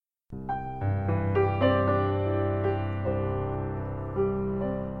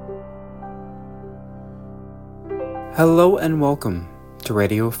Hello and welcome to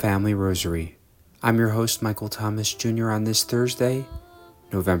Radio Family Rosary. I'm your host, Michael Thomas Jr. on this Thursday,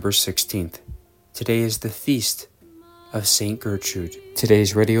 November 16th. Today is the feast of St. Gertrude.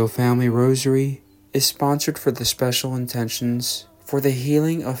 Today's Radio Family Rosary is sponsored for the special intentions for the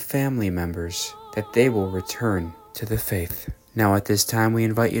healing of family members, that they will return to the faith. Now at this time, we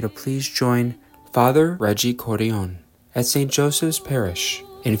invite you to please join Father Reggie Cordion at St. Joseph's Parish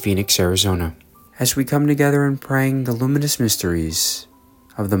in Phoenix, Arizona, as we come together in praying the luminous mysteries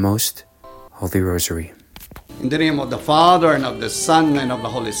of the Most Holy Rosary. In the name of the Father, and of the Son, and of the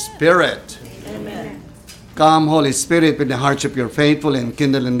Holy Spirit. Amen. Come, Holy Spirit, with the hearts of your faithful, and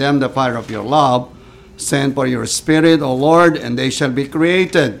kindle in them the fire of your love. Send for your Spirit, O Lord, and they shall be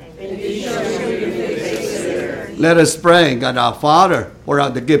created. Let us pray. God our Father, pour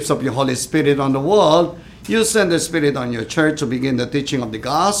out the gifts of your Holy Spirit on the world. You send the Spirit on your church to begin the teaching of the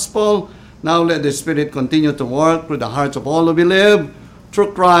gospel. Now let the Spirit continue to work through the hearts of all who believe,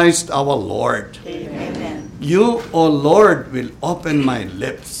 through Christ our Lord. Amen. You, O Lord, will open my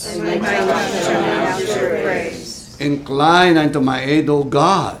lips. And my tongue shall announce your praise. Incline unto my aid, O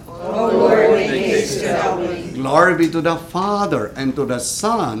God. O Lord, make haste to help me. Glory be to the Father, and to the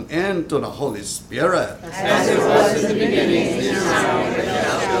Son, and to the Holy Spirit. As it was in the beginning, is now, and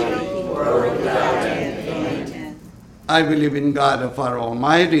ever shall be, world without end. Amen. I believe in God, the Father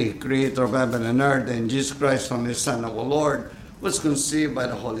Almighty, creator of heaven and earth, and Jesus Christ, only Son of our Lord, was conceived by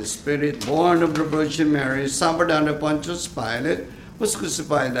the Holy Spirit, born of the Virgin Mary, suffered under Pontius Pilate, was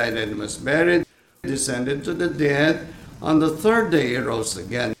crucified, died, and was buried, descended to the dead. On the third day he rose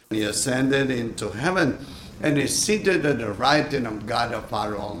again. He ascended into heaven, and is seated at the right hand of God the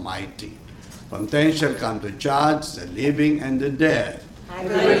Father Almighty. From thence shall come to judge the living and the dead. I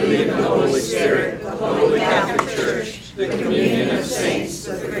believe in the Holy Spirit, the Holy Catholic Church, the communion of saints,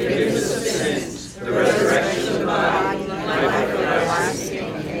 the forgiveness of sins, the resurrection of the body, and life everlasting.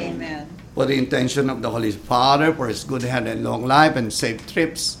 Amen. For the intention of the Holy Father, for his good health and long life and safe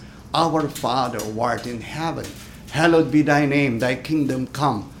trips, our Father who art in heaven, hallowed be thy name, thy kingdom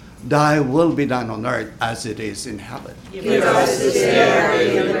come. Thy will be done on earth as it is in heaven. Give us this day our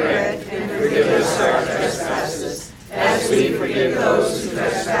daily bread, and forgive us our trespasses, as we forgive those who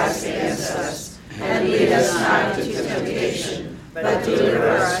trespass against us. And lead us not into temptation, but deliver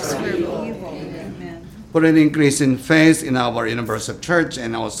us from evil. Amen. For an increase in faith in our universal church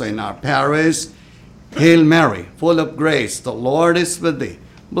and also in our parish, Hail Mary, full of grace, the Lord is with thee.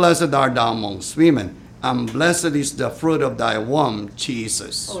 Blessed art thou amongst women, and blessed is the fruit of thy womb,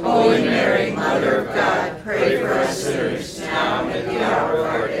 Jesus. Holy Mary, Mother of God, pray for us sinners, now and at the hour of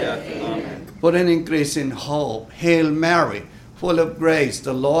our death. Amen. For an increase in hope, Hail Mary, full of grace,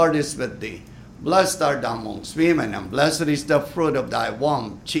 the Lord is with thee. Blessed art thou amongst women, and blessed is the fruit of thy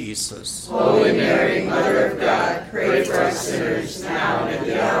womb, Jesus. Holy Mary, Mother of God, pray for us sinners, now and at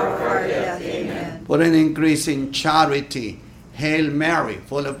the hour of our death. Amen. For an increase in charity, Hail Mary,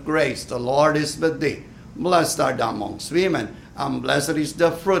 full of grace, the Lord is with thee. Blessed art thou amongst women, and blessed is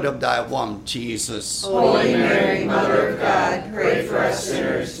the fruit of thy womb, Jesus. Holy Mary, Mother of God, pray for us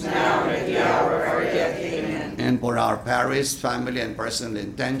sinners, now and at the hour of our death. Amen. And for our parish, family, and personal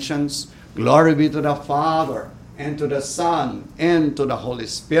intentions, glory be to the Father, and to the Son, and to the Holy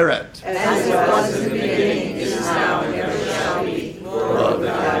Spirit. As it was in the beginning, is now, and ever shall be, world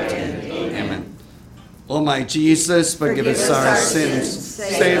without end. Amen. O my Jesus, forgive us our sins,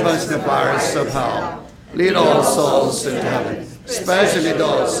 save us from the fires of hell. Lead all souls into heaven, especially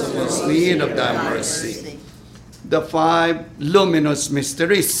those who most need of thy mercy. The five luminous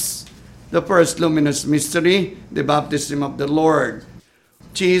mysteries. The first luminous mystery, the baptism of the Lord.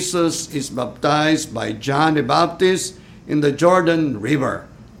 Jesus is baptized by John the Baptist in the Jordan River.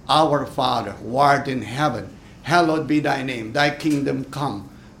 Our Father, who art in heaven, hallowed be thy name. Thy kingdom come.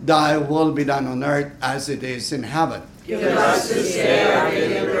 Thy will be done on earth as it is in heaven. Give us this day our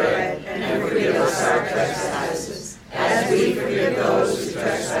daily bread, and forgive us our trespasses, as we forgive those who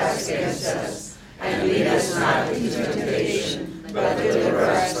trespass against us. And lead us not into temptation, but deliver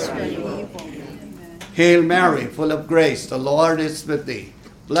us from evil. Hail Mary, full of grace, the Lord is with thee.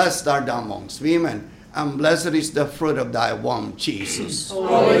 Blessed art thou amongst women, and blessed is the fruit of thy womb, Jesus.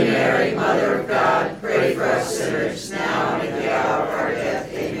 Holy Mary, Mother of God, pray for us sinners, now and at the hour of our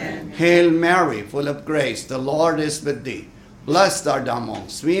death. Amen. Hail Mary, full of grace, the Lord is with thee. Blessed art thou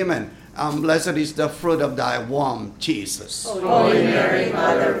amongst women, and blessed is the fruit of thy womb, Jesus. Holy Mary,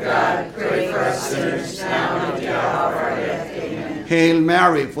 Mother of God, pray for us sinners, now and at the hour of our death. Amen. Hail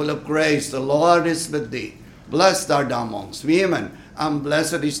Mary, full of grace, the Lord is with thee. Blessed art thou amongst women, and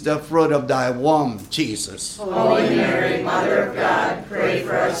blessed is the fruit of thy womb, Jesus. Holy Mary, Mother of God, pray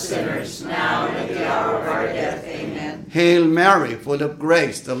for us sinners, now and at the hour of our death. Amen. Hail Mary, full of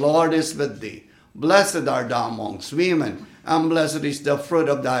grace, the Lord is with thee. Blessed art thou amongst women, and blessed is the fruit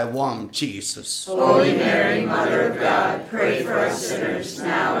of thy womb, Jesus. Holy Mary, Mother of God, pray for us sinners,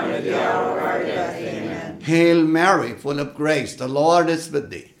 now and at the hour of our death. Amen. Hail Mary, full of grace, the Lord is with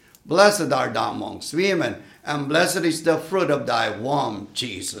thee. Blessed art thou amongst women, and blessed is the fruit of thy womb,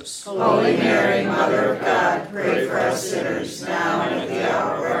 Jesus. Holy Mary, Mother of God, pray for us sinners, now and at the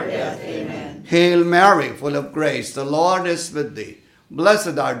hour of our death. Amen. Hail Mary, full of grace, the Lord is with thee.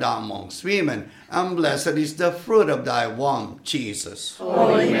 Blessed art thou amongst women, and blessed is the fruit of thy womb, Jesus.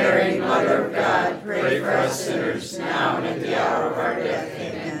 Holy Mary, Mother of God, pray for us sinners, now and at the hour of our death.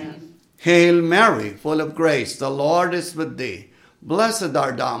 Amen. Hail Mary, full of grace, the Lord is with thee. Blessed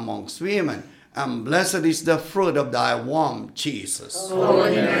art thou amongst women, and blessed is the fruit of thy womb, Jesus.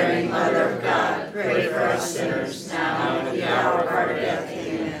 Holy Mary, Mother of God, pray for us sinners, now and at the hour of our death.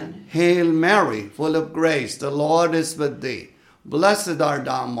 Amen. Hail Mary, full of grace, the Lord is with thee. Blessed art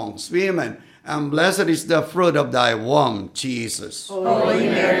thou amongst women, and blessed is the fruit of thy womb, Jesus. Holy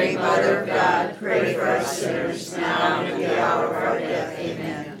Mary, Mother of God, pray for us sinners, now and at the hour of our death.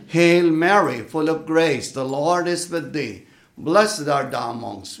 Amen. Hail Mary, full of grace, the Lord is with thee. Blessed art thou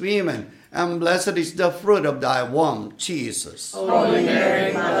amongst women, and blessed is the fruit of thy womb, Jesus. Holy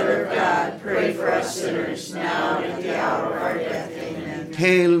Mary, Mother of God, pray for us sinners, now and at the hour of our death. Amen.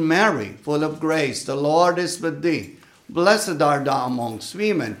 Hail Mary, full of grace, the Lord is with thee. Blessed art thou amongst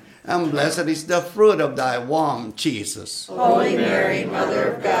women, and blessed is the fruit of thy womb, Jesus. Holy Mary,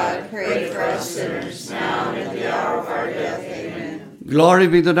 Mother of God, pray for us sinners, now and at the hour of our death. Amen. Glory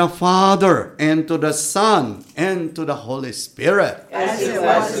be to the Father, and to the Son, and to the Holy Spirit. As it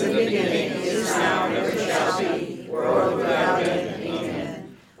was in the beginning, is now, and ever shall be, world without end.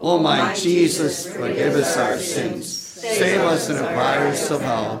 Amen. O my Jesus, forgive us our sins. Save us in the fires of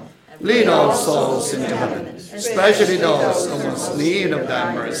hell. Lead all souls into heaven, especially those who most need of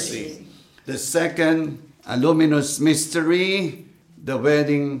thy mercy. The second, a luminous mystery, the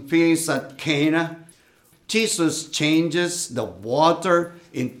wedding feast at Cana. Jesus changes the water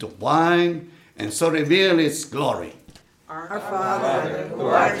into wine and so reveals its glory. Our Father, who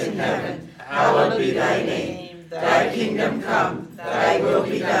art in heaven, hallowed be thy name. Thy kingdom come, thy will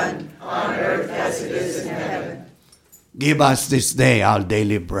be done, on earth as it is in heaven. Give us this day our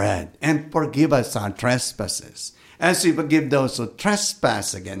daily bread, and forgive us our trespasses, as we forgive those who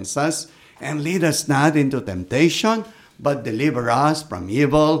trespass against us. And lead us not into temptation, but deliver us from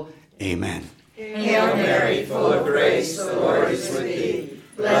evil. Amen. Hail Mary, full of grace, the Lord is with thee.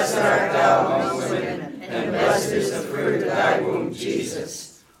 Blessed art thou among women, and blessed is the fruit of thy womb,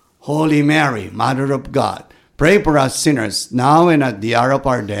 Jesus. Holy Mary, Mother of God, pray for us sinners, now and at the hour of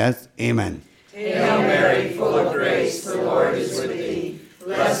our death. Amen. Hail Mary, full of grace, the Lord is with thee.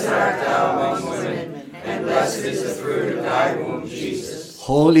 Blessed art thou among women, and blessed is the fruit of thy womb, Jesus.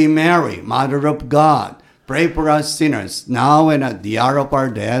 Holy Mary, Mother of God, pray for us sinners, now and at the hour of our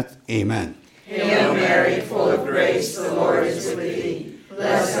death. Amen. Hail Mary, full of grace, the Lord is with thee.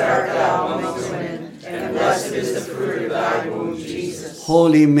 Blessed art thou among women, and blessed is the fruit of thy womb, Jesus.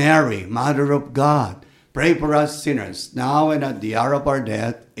 Holy Mary, Mother of God, pray for us sinners, now and at the hour of our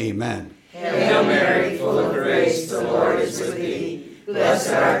death. Amen. Hail Mary, full of grace, the Lord is with thee.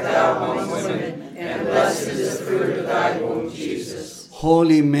 Blessed art thou among women, and blessed is the fruit of thy womb, Jesus.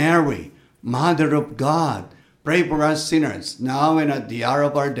 Holy Mary, Mother of God, pray for us sinners, now and at the hour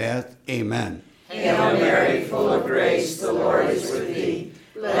of our death. Amen. Hail Mary, full of grace, the Lord is with thee.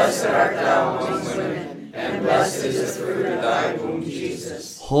 Blessed art thou among women, and blessed is the fruit of thy womb,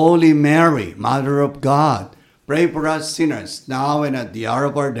 Jesus. Holy Mary, Mother of God, pray for us sinners, now and at the hour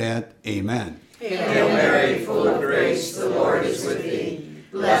of our death. Amen. Hail Mary, full of grace, the Lord is with thee.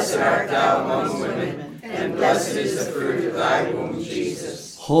 Blessed art thou among women, and blessed is the fruit of thy womb,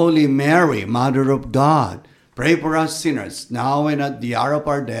 Jesus. Holy Mary, Mother of God, pray for us sinners, now and at the hour of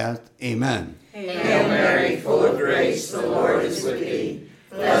our death. Amen. Hail Mary, full of grace, the Lord is with thee.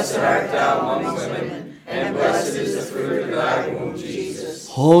 Blessed art thou among women, and blessed is the fruit of thy womb, Jesus.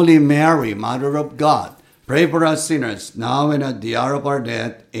 Holy Mary, Mother of God, pray for us sinners, now and at the hour of our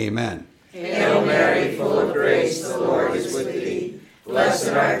death. Amen. Hail Mary, full of grace, the Lord is with thee. Blessed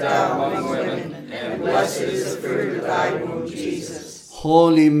art thou among women, and blessed is the fruit of thy womb, Jesus.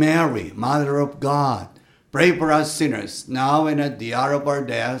 Holy Mary, Mother of God, pray for us sinners, now and at the hour of our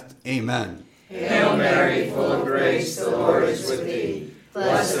death. Amen. Hail Mary, full of grace, the Lord is with thee.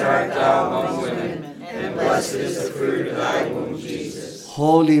 Blessed art thou among women, and blessed is the fruit of thy womb, Jesus.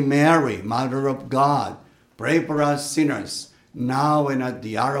 Holy Mary, Mother of God, pray for us sinners, now and at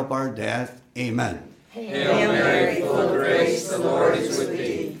the hour of our death. Amen. Hail Mary, full of grace, the Lord is with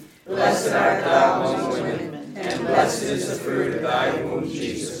thee. Blessed art thou among women, and blessed is the fruit of thy womb,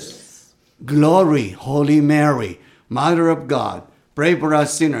 Jesus. Glory, Holy Mary, Mother of God, pray for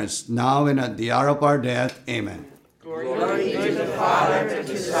us sinners, now and at the hour of our death. Amen. Glory to the Father, to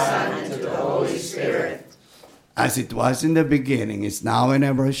the Son, and to the Holy Spirit. As it was in the beginning, is now, and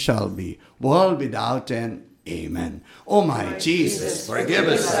ever shall be, world without end. Amen. O my Jesus, forgive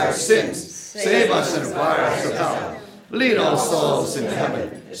us our sins, save us and fire us from hell. Lead all souls into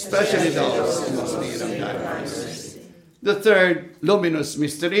heaven, especially those in most need of thy mercy. The third luminous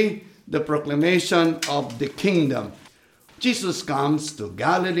mystery, the proclamation of the kingdom. Jesus comes to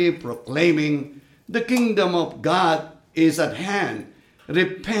Galilee proclaiming, the kingdom of God is at hand.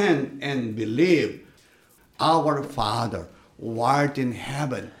 Repent and believe. Our Father, who art in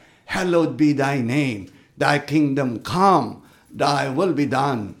heaven, hallowed be thy name. Thy kingdom come, thy will be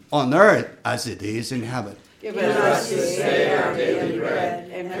done on earth as it is in heaven. Give us this day our daily bread,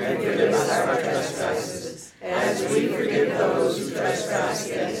 and forgive us our trespasses, as we forgive those who trespass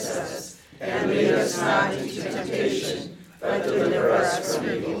against us. And lead us not into temptation, but deliver us from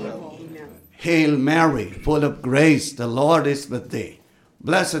evil. Amen. Hail Mary, full of grace, the Lord is with thee.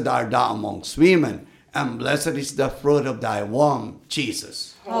 Blessed art thou amongst women, and blessed is the fruit of thy womb,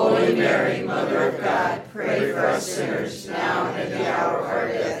 Jesus. Holy Mary, Mother of God, pray for us sinners, now and at the hour of our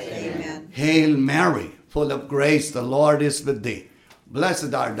death. Amen. Hail Mary, full of grace, the Lord is with thee.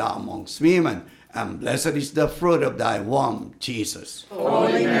 Blessed art thou amongst women, and blessed is the fruit of thy womb, Jesus.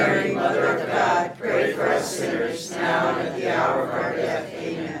 Holy Mary, Mother of God, pray for us sinners, now and at the hour of our death.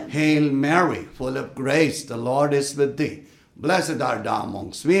 Amen. Hail Mary, full of grace, the Lord is with thee. Blessed art thou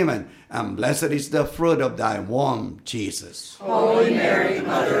amongst women, and blessed is the fruit of thy womb, Jesus. Holy Mary,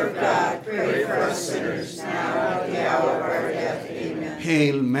 Mother of God, pray for us sinners, now and at the hour of our death. Amen.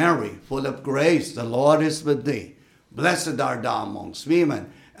 Hail Mary, full of grace, the Lord is with thee. Blessed art thou amongst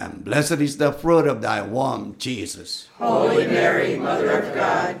women, and blessed is the fruit of thy womb, Jesus. Holy Mary, Mother of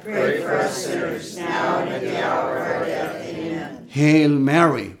God, pray for us sinners, now and at the hour of our death. Amen. Hail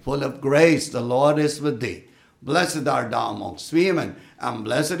Mary, full of grace, the Lord is with thee. Blessed art thou amongst women, and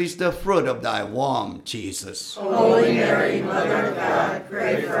blessed is the fruit of thy womb, Jesus. Holy Mary, Mother of God,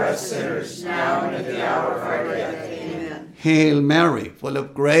 pray for us sinners, now and at the hour of our death. Amen. Hail Mary, full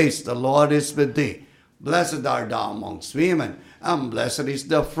of grace, the Lord is with thee. Blessed art thou amongst women, and blessed is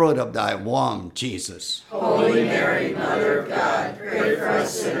the fruit of thy womb, Jesus. Holy Mary, Mother of God, pray for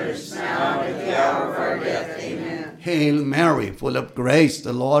us sinners, now and at the hour of our death. Amen. Hail Mary, full of grace,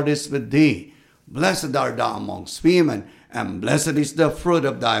 the Lord is with thee. Blessed art thou amongst women, and blessed is the fruit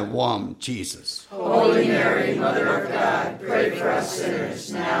of thy womb, Jesus. Holy Mary, Mother of God, pray for us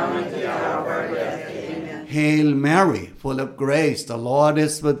sinners, now and at the hour of our death. Amen. Hail Mary, full of grace, the Lord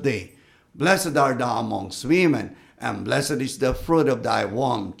is with thee. Blessed art thou amongst women, and blessed is the fruit of thy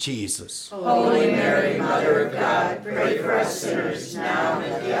womb, Jesus. Holy Mary, Mother of God, pray for us sinners, now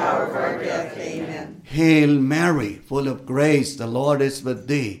and at the hour of our death. Amen. Hail Mary, full of grace, the Lord is with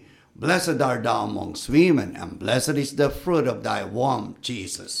thee. Blessed art thou amongst women, and blessed is the fruit of thy womb,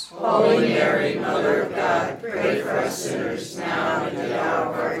 Jesus. Holy Mary, Mother of God, pray for us sinners, now and at the hour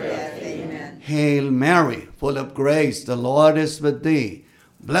of our death. Amen. Hail Mary, full of grace, the Lord is with thee.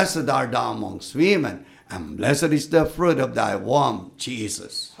 Blessed art thou amongst women, and blessed is the fruit of thy womb,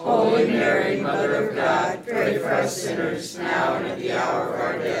 Jesus. Holy Mary, Mother of God, pray for us sinners, now and at the hour of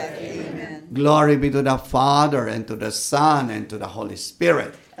our death. Amen. Glory be to the Father, and to the Son, and to the Holy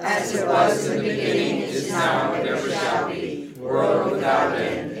Spirit. As it was in the beginning, is now, and ever shall be, world without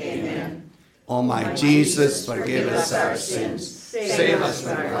end. Amen. O my Jesus, forgive us our sins, save us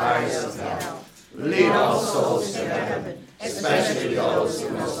from the fires of hell. lead all souls to heaven, especially those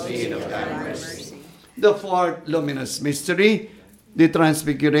in most need of thy mercy. The fourth luminous mystery, the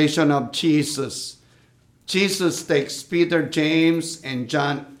transfiguration of Jesus. Jesus takes Peter, James, and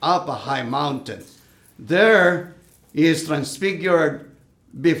John up a high mountain. There he is transfigured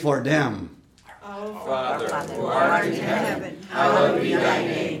before them. Our Father, who art in heaven, hallowed be thy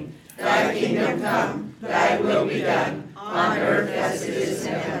name. Thy kingdom come, thy will be done, on earth as it is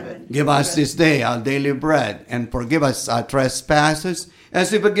in heaven. Give us this day our daily bread, and forgive us our trespasses,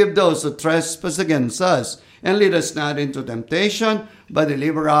 as we forgive those who trespass against us. And lead us not into temptation, but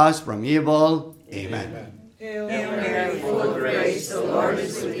deliver us from evil. Amen. Hail Mary, full of grace, the Lord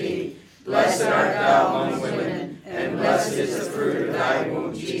is with thee. Blessed art thou among women, and blessed is the fruit of thy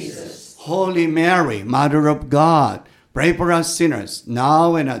womb, Jesus. Holy Mary, Mother of God, pray for us sinners,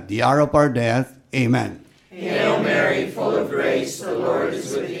 now and at the hour of our death. Amen. Hail Mary, full of grace, the Lord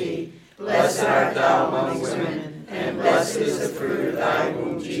is with thee. Blessed art thou among women, and blessed is the fruit of thy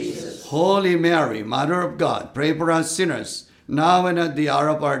womb, Jesus. Holy Mary, Mother of God, pray for us sinners, now and at the hour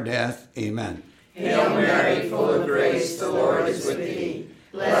of our death. Amen. Hail Mary, full of grace, the Lord is with thee.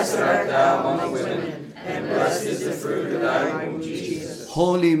 Blessed art thou among women, and blessed is the fruit of thy womb, Jesus.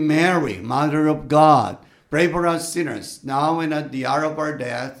 Holy Mary, Mother of God, pray for us sinners, now and at the hour of our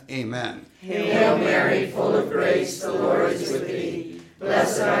death. Amen. Hail Mary, full of grace, the Lord is with thee.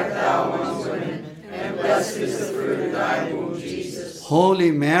 Blessed art thou among women, and blessed is the fruit of thy womb, Jesus.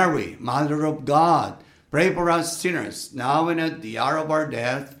 Holy Mary, Mother of God, pray for us sinners, now and at the hour of our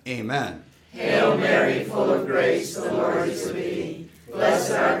death. Amen. Hail Mary, full of grace, the Lord is with thee.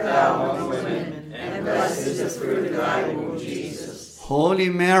 Blessed art thou among women, and blessed is the fruit of thy womb, Jesus. Holy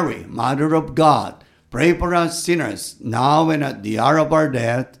Mary, Mother of God, pray for us sinners, now and at the hour of our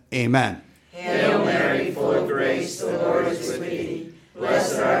death. Amen. Hail Mary, full of grace, the Lord is with thee.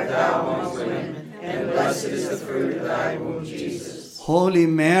 Blessed art thou among women, and blessed is the fruit of thy womb, Jesus. Holy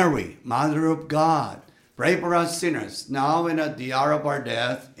Mary, Mother of God, pray for us sinners, now and at the hour of our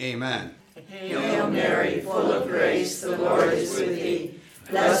death. Amen. Hail Mary, full of grace, the Lord is with thee.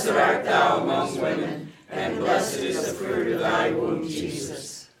 Blessed art thou among women, and blessed is the fruit of thy womb,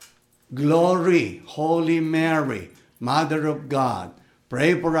 Jesus. Glory, Holy Mary, Mother of God,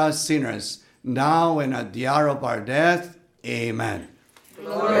 pray for us sinners, now and at the hour of our death. Amen.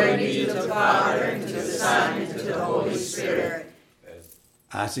 Glory be to the Father, and to the Son, and to the Holy Spirit.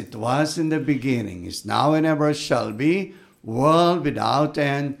 As it was in the beginning, is now and ever shall be, world without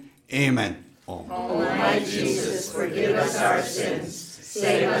end. Amen. O my Jesus, forgive us our sins,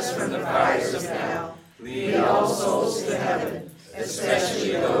 save us from the fires of hell, lead all souls to heaven,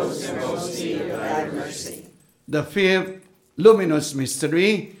 especially those in most need of thy mercy. The fifth luminous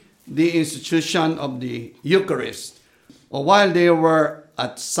mystery, the institution of the Eucharist. While they were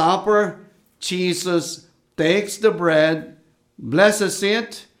at supper, Jesus takes the bread, blesses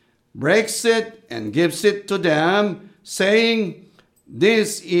it, breaks it, and gives it to them, saying,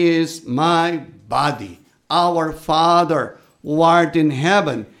 "This is my body. Our Father, who art in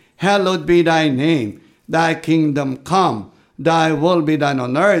heaven, hallowed be thy name. Thy kingdom come, thy will be done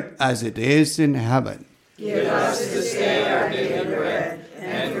on earth as it is in heaven." Give us this day our daily bread,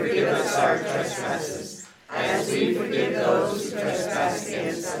 and forgive us our trespasses, as we forgive those who trespass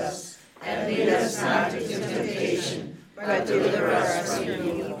against us. And lead us not into temptation, but deliver us from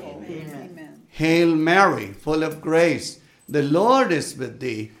evil. Amen. Hail Mary, full of grace, the Lord is with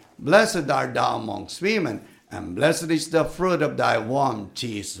thee. Blessed art thou amongst women, and blessed is the fruit of thy womb,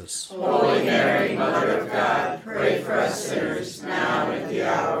 Jesus. Holy Mary, Mother of God, pray for us sinners, now and at the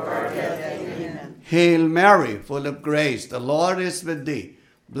hour of our death. Amen. Hail Mary, full of grace, the Lord is with thee.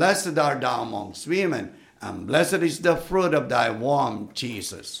 Blessed art thou amongst women, and blessed is the fruit of thy womb,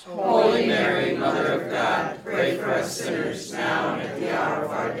 Jesus. Holy Mary, Mother of God, pray for us sinners, now and at the hour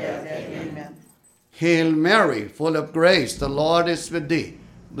of our death. Amen. Hail Mary, full of grace, the Lord is with thee.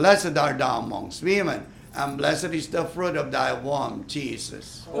 Blessed art thou amongst women, and blessed is the fruit of thy womb,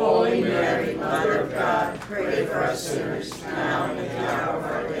 Jesus. Holy Mary, Mother of God, pray for us sinners, now and at the hour of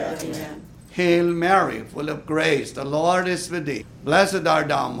our death. Amen. Hail Mary, full of grace, the Lord is with thee. Blessed art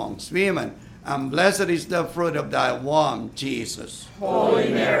thou amongst women, and blessed is the fruit of thy womb, Jesus. Holy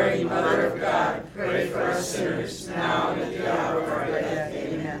Mary, Mother of God, pray for us sinners, now and at the hour of our death.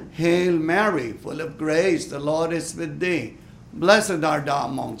 Amen. Hail Mary, full of grace, the Lord is with thee. Blessed art thou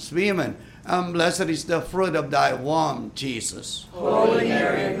amongst women, and blessed is the fruit of thy womb, Jesus. Holy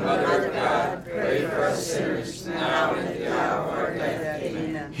Mary, Mother of God, pray for us sinners, now and at the hour of our death.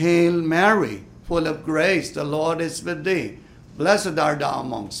 Amen. Hail Mary, full of grace, the Lord is with thee. Blessed art thou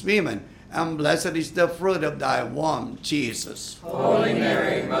amongst women, and blessed is the fruit of thy womb, Jesus. Holy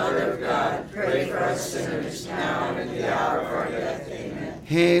Mary, Mother of God, pray for us sinners, now and at the hour of our death. Amen.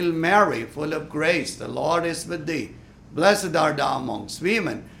 Hail Mary, full of grace, the Lord is with thee. Blessed art thou amongst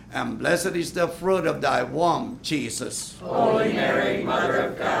women, and blessed is the fruit of thy womb, Jesus. Holy Mary, Mother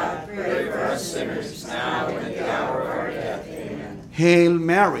of God, pray for us sinners, now and at the hour of our death. Amen. Hail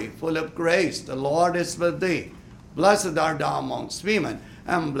Mary, full of grace, the Lord is with thee. Blessed art thou amongst women,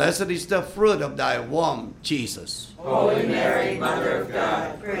 and blessed is the fruit of thy womb, Jesus. Holy Mary, Mother of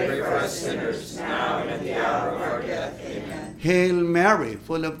God, pray for us sinners, now and at the hour of our death. Amen. Hail Mary,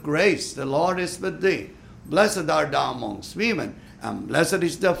 full of grace, the Lord is with thee. Blessed art thou amongst women, and blessed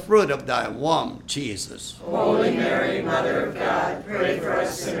is the fruit of thy womb, Jesus. Holy Mary, Mother of God, pray for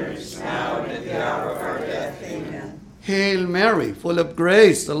us sinners, now and at the hour of our death. Amen. Hail Mary, full of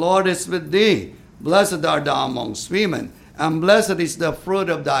grace, the Lord is with thee. Blessed art thou amongst women, and blessed is the fruit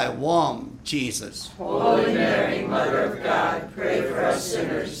of thy womb, Jesus. Holy Mary, Mother of God, pray for us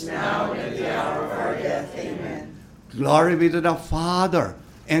sinners, now and at the hour of our death. Amen. Glory be to the Father,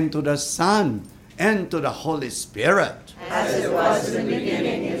 and to the Son, and to the Holy Spirit. As it was in the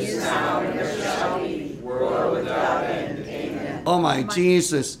beginning, is now, and ever shall be, world without end. Amen. O my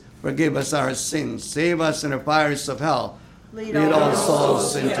Jesus, forgive us our sins, save us from the fires of hell. Lead all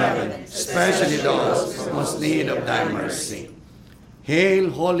souls into heaven, especially those who most need of thy mercy. Hail,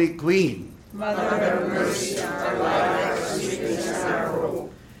 Holy Queen. Mother of mercy, our life, our sweetness, and our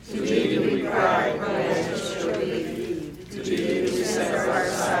hope. To thee do we cry, when anxious shall we be. To thee do we send up our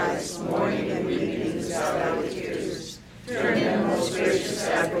sighs, mourning and weeping in this valley of tears. Turn then, most gracious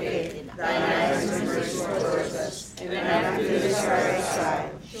Advocate, thine eyes and mercy towards us, and after this our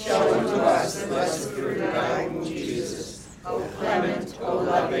exile, show unto us the blessed fruit of thy womb, Jesus. O clement, O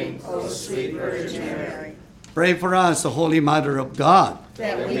loving, O sweet Virgin Mary. Pray for us, the Holy Mother of God.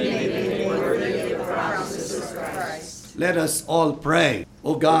 That we may be made worthy of the promises of Christ. Let us all pray.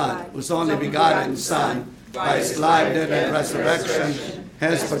 O God, whose only begotten Son, by his life, death, and resurrection,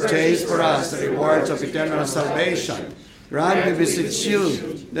 has purchased for us the rewards of eternal salvation, grant, we beseech you,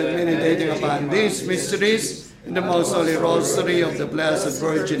 that meditating upon these mysteries in the most holy rosary of the Blessed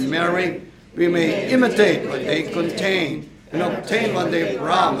Virgin Mary, we may imitate what they contain and obtain what they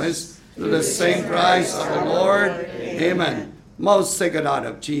promise, through the same Christ our Lord. Amen. Most Sacred Heart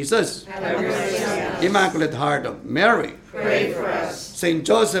of Jesus, Immaculate Heart of Mary, Pray for us. Saint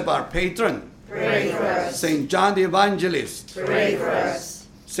Joseph, our patron, Pray for us. Saint John the Evangelist, Pray for us.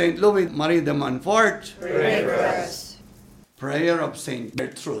 Saint Louis Marie de Montfort, Pray for us. Prayer of Saint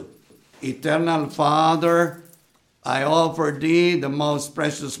Gertrude. Eternal Father, I offer thee the most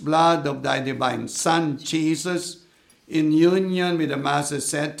precious blood of thy divine Son, Jesus, in union with the masses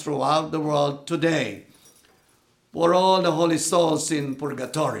said throughout the world today, for all the holy souls in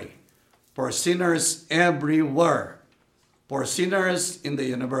purgatory, for sinners everywhere, for sinners in the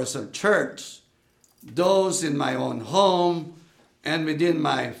universal church, those in my own home, and within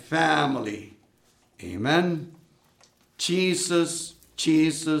my family. Amen. Jesus,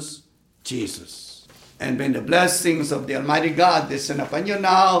 Jesus, Jesus. And may the blessings of the Almighty God descend upon you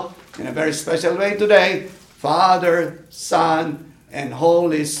now in a very special way today, Father, Son, and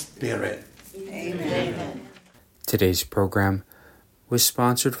Holy Spirit. Amen. Today's program was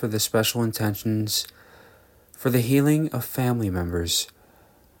sponsored for the special intentions for the healing of family members,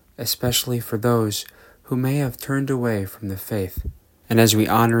 especially for those who may have turned away from the faith. And as we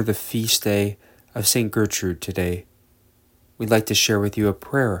honor the feast day of St. Gertrude today, we'd like to share with you a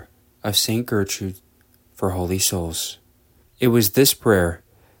prayer of St. Gertrude for holy souls. It was this prayer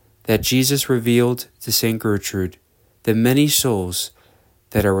that Jesus revealed to St. Gertrude the many souls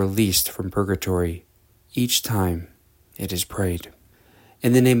that are released from purgatory each time it is prayed.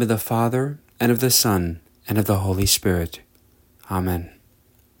 In the name of the Father, and of the Son, and of the Holy Spirit. Amen.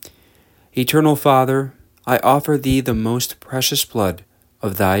 Eternal Father, I offer thee the most precious blood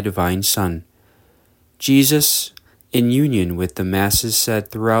of thy divine Son, Jesus, in union with the masses said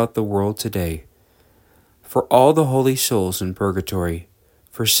throughout the world today, for all the holy souls in purgatory,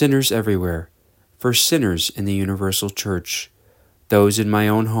 for sinners everywhere, for sinners in the universal church, those in my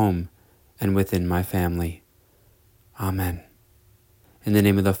own home and within my family. Amen. In the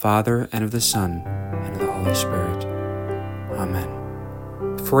name of the Father, and of the Son, and of the Holy Spirit. Amen.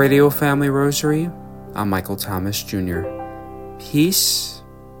 For Radio Family Rosary, I'm Michael Thomas Jr. Peace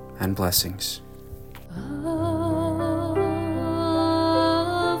and blessings.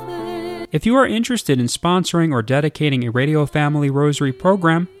 If you are interested in sponsoring or dedicating a Radio Family Rosary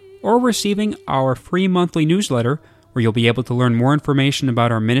program, or receiving our free monthly newsletter, where you'll be able to learn more information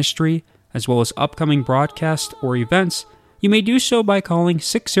about our ministry, as well as upcoming broadcasts or events, you may do so by calling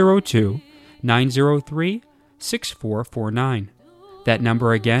 602-903-6449. That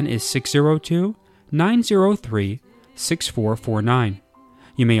number again is 602-903-6449.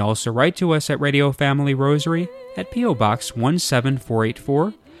 You may also write to us at Radio Family Rosary at P.O. Box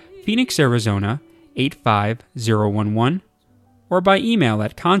 17484, Phoenix, Arizona 85011, or by email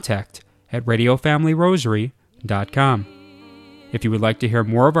at contact@radiofamilyrosary.com. If you would like to hear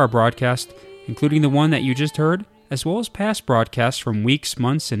more of our broadcast, including the one that you just heard, as well as past broadcasts from weeks,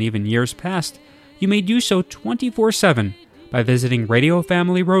 months, and even years past, you may do so 24/7 by visiting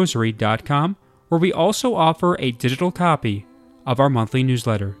radiofamilyrosary.com, where we also offer a digital copy of our monthly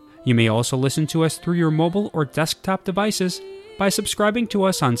newsletter. You may also listen to us through your mobile or desktop devices by subscribing to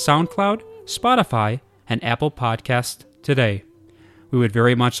us on SoundCloud, Spotify, and Apple Podcasts today. We would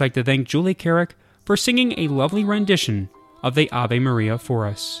very much like to thank Julie Carrick for singing a lovely rendition of the Ave Maria for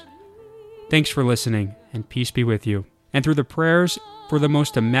us. Thanks for listening, and peace be with you. And through the prayers for the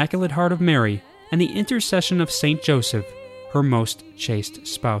most Immaculate Heart of Mary and the intercession of Saint Joseph, her most chaste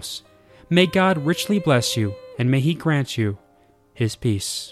spouse, may God richly bless you and may He grant you His peace.